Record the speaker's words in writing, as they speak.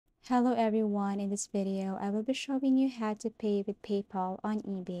Hello everyone, in this video I will be showing you how to pay with PayPal on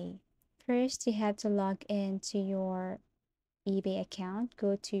eBay. First, you have to log into your eBay account.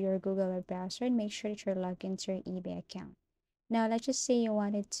 Go to your Google web browser and make sure that you're logged into your eBay account. Now let's just say you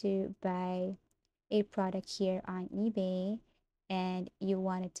wanted to buy a product here on eBay and you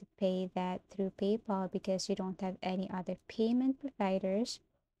wanted to pay that through PayPal because you don't have any other payment providers,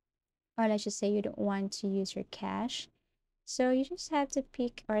 or let's just say you don't want to use your cash. So you just have to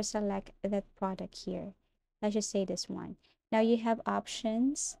pick or select that product here. Let's just say this one. Now you have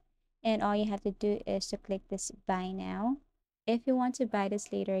options and all you have to do is to click this buy now. If you want to buy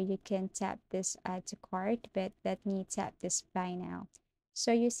this later, you can tap this add to cart, but let me tap this buy now.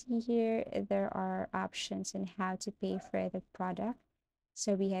 So you see here, there are options on how to pay for the product.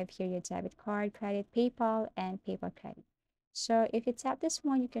 So we have here your debit card, credit, PayPal, and PayPal credit. So if you tap this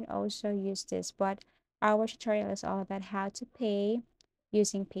one, you can also use this, but our tutorial is all about how to pay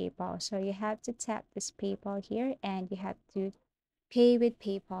using PayPal. So you have to tap this PayPal here and you have to pay with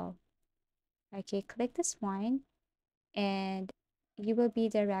PayPal. Okay, click this one and you will be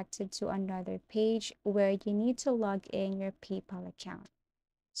directed to another page where you need to log in your PayPal account.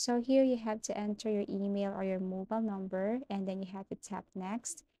 So here you have to enter your email or your mobile number and then you have to tap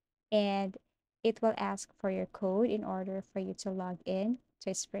next, and it will ask for your code in order for you to log in. So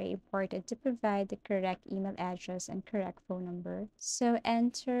it's very important to provide the correct email address and correct phone number. So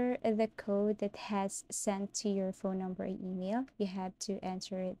enter the code that has sent to your phone number and email. You have to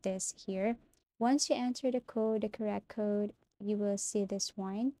enter this here. Once you enter the code, the correct code, you will see this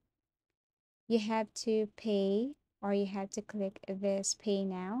one. You have to pay, or you have to click this pay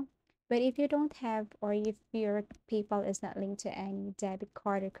now. But if you don't have, or if your PayPal is not linked to any debit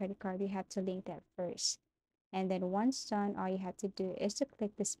card or credit card, you have to link that first. And then once done, all you have to do is to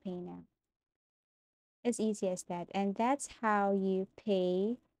click this pay now. As easy as that. And that's how you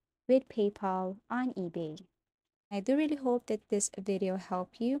pay with PayPal on eBay. I do really hope that this video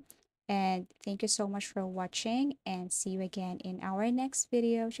helped you. And thank you so much for watching, and see you again in our next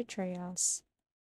video tutorials.